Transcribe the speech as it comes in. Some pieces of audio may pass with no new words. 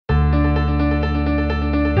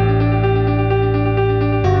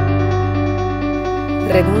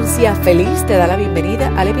Renuncia Feliz te da la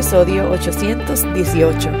bienvenida al episodio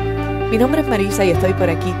 818. Mi nombre es Marisa y estoy por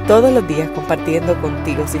aquí todos los días compartiendo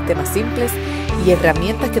contigo sistemas simples y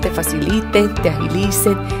herramientas que te faciliten, te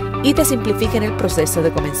agilicen y te simplifiquen el proceso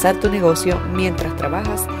de comenzar tu negocio mientras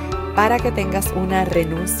trabajas para que tengas una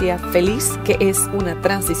renuncia feliz, que es una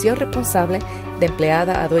transición responsable de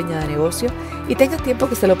empleada a dueña de negocio, y tengas tiempo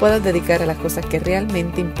que se lo puedas dedicar a las cosas que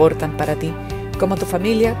realmente importan para ti, como tu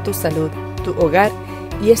familia, tu salud, tu hogar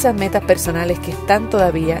y esas metas personales que están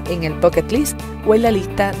todavía en el bucket list o en la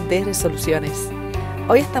lista de resoluciones.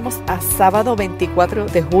 Hoy estamos a sábado 24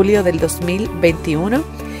 de julio del 2021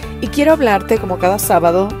 y quiero hablarte, como cada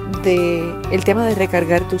sábado, del tema de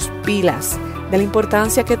recargar tus pilas, de la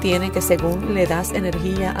importancia que tiene que según le das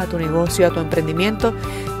energía a tu negocio, a tu emprendimiento,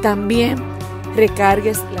 también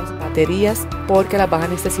recargues las baterías porque las vas a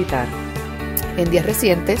necesitar. En días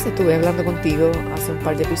recientes estuve hablando contigo hace un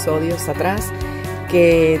par de episodios atrás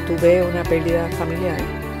que tuve una pérdida familiar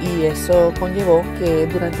y eso conllevó que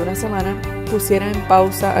durante una semana pusiera en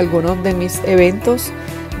pausa algunos de mis eventos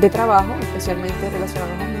de trabajo, especialmente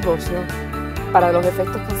relacionados al negocio. Para los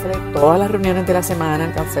efectos cancelé todas las reuniones de la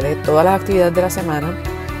semana, cancelé todas las actividades de la semana.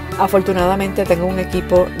 Afortunadamente tengo un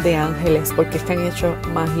equipo de ángeles porque es que han hecho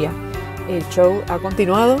magia. El show ha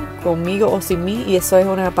continuado conmigo o sin mí y eso es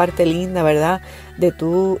una parte linda, ¿verdad? De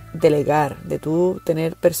tú delegar, de tú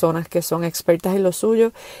tener personas que son expertas en lo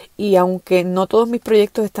suyo, y aunque no todos mis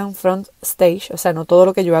proyectos están front stage, o sea, no todo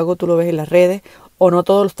lo que yo hago tú lo ves en las redes o no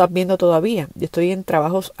todo lo estás viendo todavía. Yo estoy en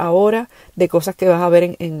trabajos ahora de cosas que vas a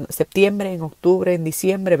ver en septiembre, en octubre, en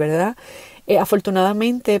diciembre, ¿verdad?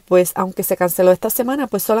 Afortunadamente, pues aunque se canceló esta semana,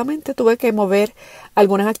 pues solamente tuve que mover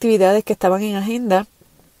algunas actividades que estaban en agenda,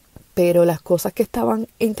 pero las cosas que estaban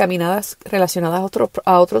encaminadas relacionadas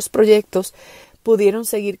a otros proyectos pudieron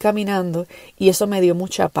seguir caminando y eso me dio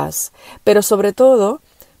mucha paz. Pero sobre todo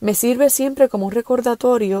me sirve siempre como un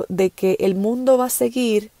recordatorio de que el mundo va a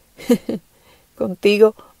seguir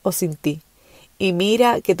contigo o sin ti. Y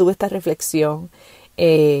mira que tuve esta reflexión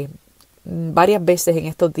varias veces en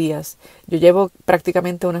estos días. Yo llevo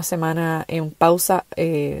prácticamente una semana en pausa,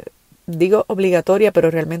 digo obligatoria, pero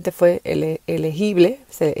realmente fue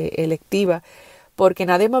electiva, porque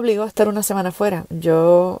nadie me obligó a estar una semana fuera.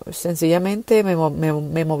 Yo sencillamente me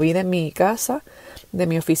moví de mi casa, de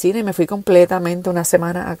mi oficina, y me fui completamente una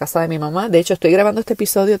semana a casa de mi mamá. De hecho, estoy grabando este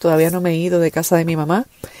episodio, todavía no me he ido de casa de mi mamá.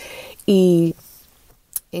 Y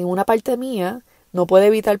en una parte mía no puede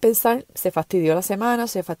evitar pensar, se fastidió la semana,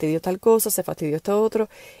 se fastidió tal cosa, se fastidió esto otro.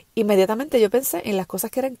 Inmediatamente yo pensé en las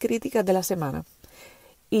cosas que eran críticas de la semana.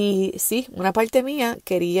 Y sí, una parte mía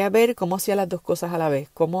quería ver cómo hacía las dos cosas a la vez,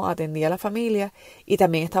 cómo atendía a la familia y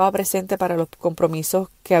también estaba presente para los compromisos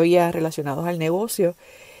que había relacionados al negocio.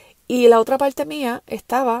 Y la otra parte mía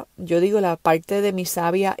estaba, yo digo, la parte de mi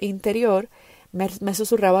sabia interior, me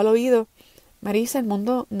susurraba al oído: Marisa, el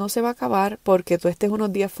mundo no se va a acabar porque tú estés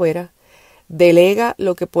unos días fuera. Delega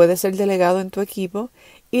lo que puede ser delegado en tu equipo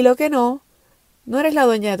y lo que no eres la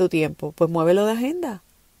dueña de tu tiempo, pues muévelo de agenda.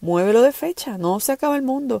 Muévelo de fecha, no se acaba el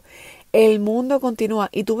mundo continúa.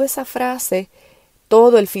 Y tuve esa frase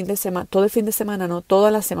todo el fin de semana, no, toda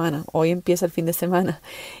la semana. Hoy empieza el fin de semana.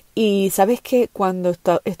 Y sabes que cuando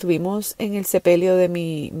estuvimos en el sepelio de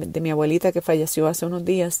mi abuelita que falleció hace unos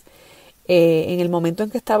días, en el momento en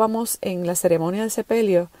que estábamos en la ceremonia de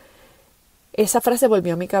sepelio, esa frase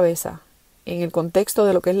volvió a mi cabeza, en el contexto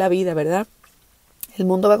de lo que es la vida, ¿verdad? El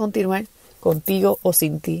mundo va a continuar contigo o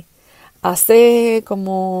sin ti. Hace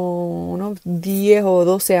como unos 10 o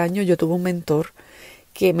 12 años yo tuve un mentor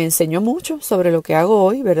que me enseñó mucho sobre lo que hago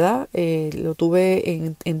hoy, ¿verdad? Lo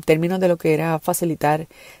tuve en términos de lo que era facilitar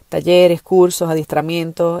talleres, cursos,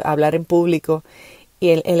 adiestramientos, hablar en público. Y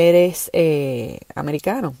él es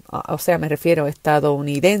americano, o sea, me refiero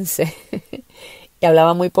estadounidense. Y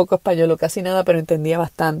hablaba muy poco español o casi nada, pero entendía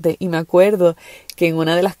bastante. Y me acuerdo que en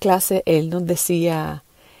una de las clases él nos decía: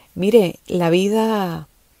 mire, la vida,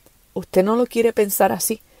 usted no lo quiere pensar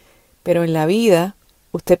así, pero en la vida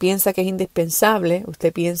usted piensa que es indispensable,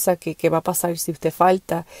 usted piensa que qué va a pasar si usted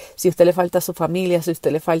falta, si usted le falta a su familia, si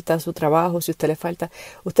usted le falta a su trabajo, si usted le falta...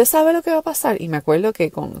 Usted sabe lo que va a pasar. Y me acuerdo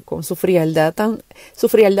que con su frialdad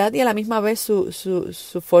y a la misma vez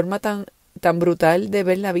su forma tan brutal de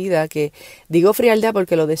ver la vida, que digo frialdad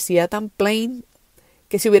porque lo decía tan plain,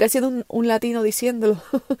 que si hubiera sido un latino diciéndolo,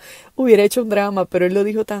 hubiera hecho un drama, pero él lo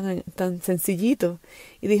dijo tan sencillito.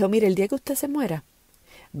 Y dijo: mire, el día que usted se muera,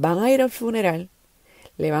 van a ir al funeral,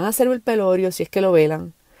 le van a hacer el velorio si es que lo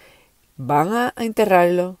velan, van a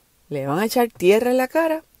enterrarlo, le van a echar tierra en la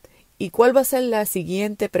cara, ¿y cuál va a ser la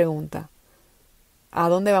siguiente pregunta? ¿A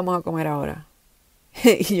dónde vamos a comer ahora?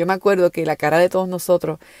 Y yo me acuerdo que la cara de todos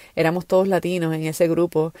nosotros, éramos todos latinos en ese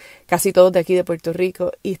grupo, casi todos de aquí de Puerto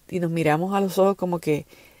Rico, y nos miramos a los ojos como que,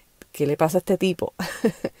 ¿qué le pasa a este tipo?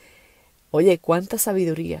 Oye, cuánta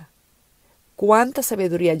sabiduría. Cuánta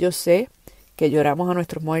sabiduría. Yo sé que lloramos a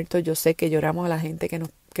nuestros muertos, yo sé que lloramos a la gente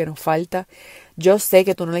que nos falta, yo sé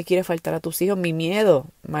que tú no le quieres faltar a tus hijos. Mi miedo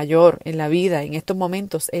mayor en la vida en estos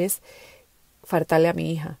momentos es faltarle a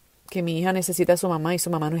mi hija, que mi hija necesita a su mamá y su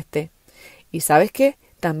mamá no esté. Y ¿sabes qué?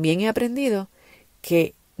 También he aprendido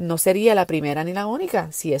que no sería la primera ni la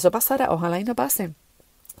única. Si eso pasara, ojalá y no pase.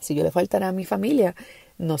 Si yo le faltara a mi familia,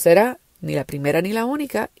 no será ni la primera ni la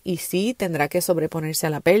única, y sí tendrá que sobreponerse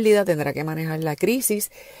a la pérdida, tendrá que manejar la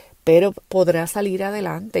crisis, pero podrá salir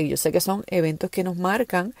adelante. Y yo sé que son eventos que nos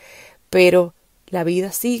marcan, pero la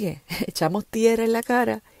vida sigue. Echamos tierra en la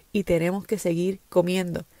cara y tenemos que seguir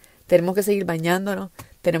comiendo, tenemos que seguir bañándonos,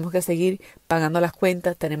 tenemos que seguir pagando las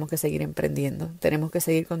cuentas, tenemos que seguir emprendiendo, tenemos que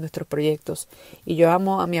seguir con nuestros proyectos. Y yo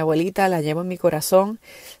amo a mi abuelita, la llevo en mi corazón,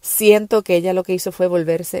 siento que ella lo que hizo fue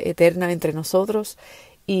volverse eterna entre nosotros,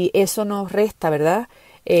 y eso nos resta, ¿verdad?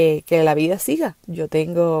 Que la vida siga. Yo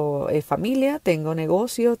tengo familia, tengo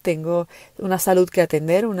negocio, tengo una salud que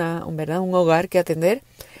atender, ¿verdad? Un hogar que atender.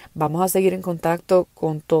 Vamos a seguir en contacto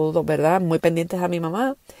con todo, ¿verdad? Muy pendientes a mi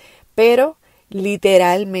mamá, pero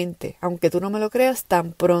literalmente, aunque tú no me lo creas,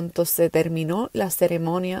 tan pronto se terminó la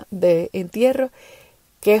ceremonia de entierro,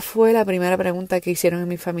 ¿qué fue la primera pregunta que hicieron en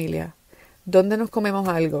mi familia? ¿Dónde nos comemos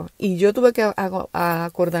algo? Y yo tuve que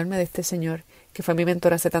acordarme de este señor que fue mi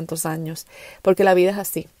mentor hace tantos años, porque la vida es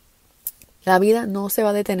así. La vida no se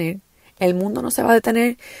va a detener, el mundo no se va a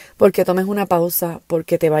detener porque tomes una pausa,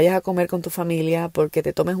 porque te vayas a comer con tu familia, porque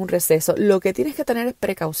te tomes un receso. Lo que tienes que tener es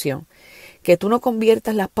precaución, que tú no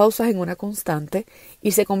conviertas las pausas en una constante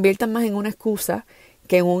y se conviertan más en una excusa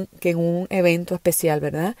que en un evento especial,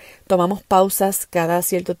 ¿verdad? Tomamos pausas cada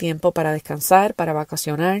cierto tiempo para descansar, para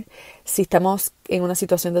vacacionar. Si estamos en una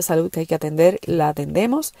situación de salud que hay que atender, la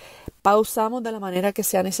atendemos. Pausamos de la manera que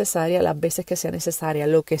sea necesaria, las veces que sea necesaria.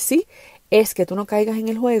 Lo que sí es que tú no caigas en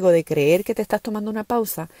el juego de creer que te estás tomando una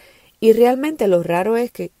pausa, y realmente lo raro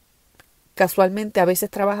es que casualmente a veces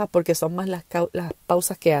trabajas porque son más las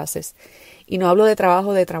pausas que haces. Y no hablo de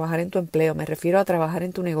trabajo, de trabajar en tu empleo, me refiero a trabajar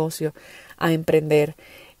en tu negocio, a emprender.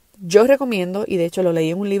 Yo recomiendo, y de hecho lo leí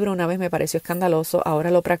en un libro una vez, me pareció escandaloso, ahora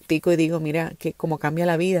lo practico y digo, mira, que cómo cambia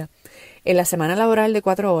la vida. En la semana laboral de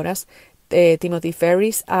 4 horas, Timothy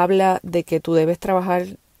Ferris habla de que tú debes trabajar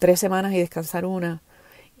 3 semanas y descansar una,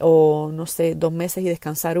 o no sé, 2 meses y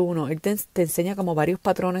descansar uno. Él te enseña como varios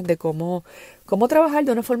patrones de cómo trabajar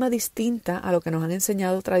de una forma distinta a lo que nos han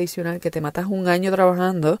enseñado tradicional, que te matas un año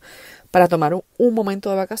trabajando para tomar un momento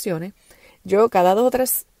de vacaciones. Yo cada 2 o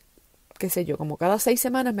 3, qué sé yo, como cada 6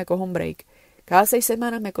 semanas me cojo un break. Cada 6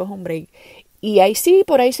 semanas me cojo un break. Y ahí sí,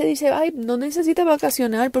 por ahí se dice, ay, no necesitas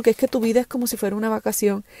vacacionar porque es que tu vida es como si fuera una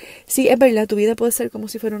vacación. Sí, es verdad, tu vida puede ser como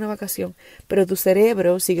si fuera una vacación, pero tu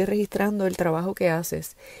cerebro sigue registrando el trabajo que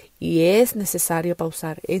haces. Y es necesario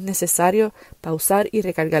pausar y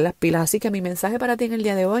recargar las pilas. Así que mi mensaje para ti en el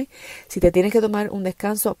día de hoy, si te tienes que tomar un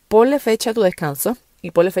descanso, ponle fecha a tu descanso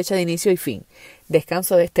y ponle fecha de inicio y fin.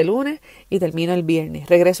 Descanso de este lunes y termino el viernes.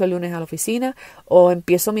 Regreso el lunes a la oficina, o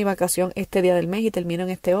empiezo mi vacación este día del mes y termino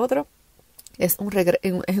en este otro. Es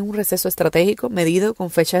un receso estratégico, medido,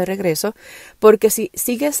 con fecha de regreso, porque si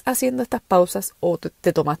sigues haciendo estas pausas o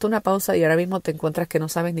te tomaste una pausa y ahora mismo te encuentras que no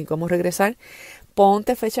sabes ni cómo regresar,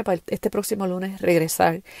 ponte fecha para este próximo lunes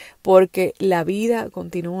regresar, porque la vida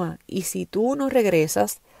continúa y si tú no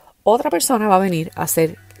regresas, otra persona va a venir a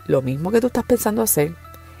hacer lo mismo que tú estás pensando hacer,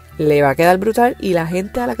 le va a quedar brutal y la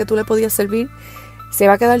gente a la que tú le podías servir se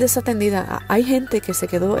va a quedar desatendida. Hay gente que se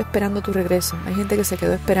quedó esperando tu regreso, hay gente que se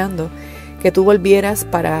quedó esperando que tú volvieras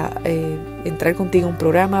para entrar contigo en un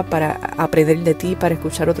programa, para aprender de ti, para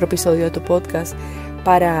escuchar otro episodio de tu podcast,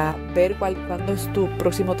 para ver cuándo es tu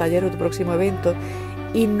próximo taller o tu próximo evento,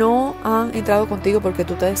 y no han entrado contigo porque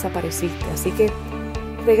tú te desapareciste. Así que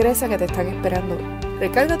regresa, que te están esperando.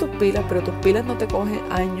 Recarga tus pilas, pero tus pilas no te cogen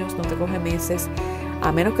años, no te cogen meses,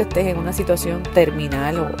 a menos que estés en una situación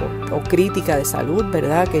terminal o crítica de salud,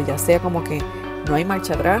 ¿verdad? Que ya sea como que no hay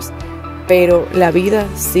marcha atrás. Pero la vida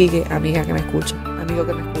sigue, amiga que me escucha, amigo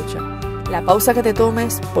que me escucha. La pausa que te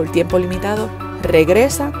tomes por tiempo limitado,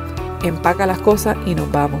 regresa, empaca las cosas y nos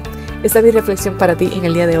vamos. Esa es mi reflexión para ti en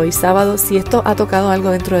el día de hoy, sábado. Si esto ha tocado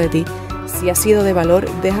algo dentro de ti, si ha sido de valor,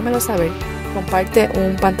 déjamelo saber. Comparte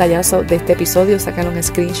un pantallazo de este episodio, sácale un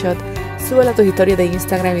screenshot, súbelo a tus historias de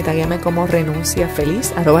Instagram y taguéame como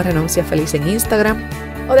 @renunciafeliz en Instagram.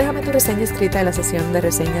 O déjame tu reseña escrita en la sesión de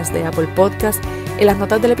reseñas de Apple Podcast. En las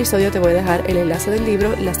notas del episodio te voy a dejar el enlace del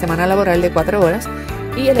libro, la semana laboral de 4 horas,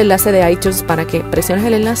 y el enlace de iTunes para que presiones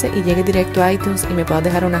el enlace y llegues directo a iTunes y me puedas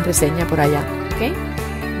dejar una reseña por allá.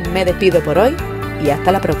 ¿Ok? Me despido por hoy y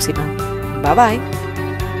hasta la próxima. Bye bye.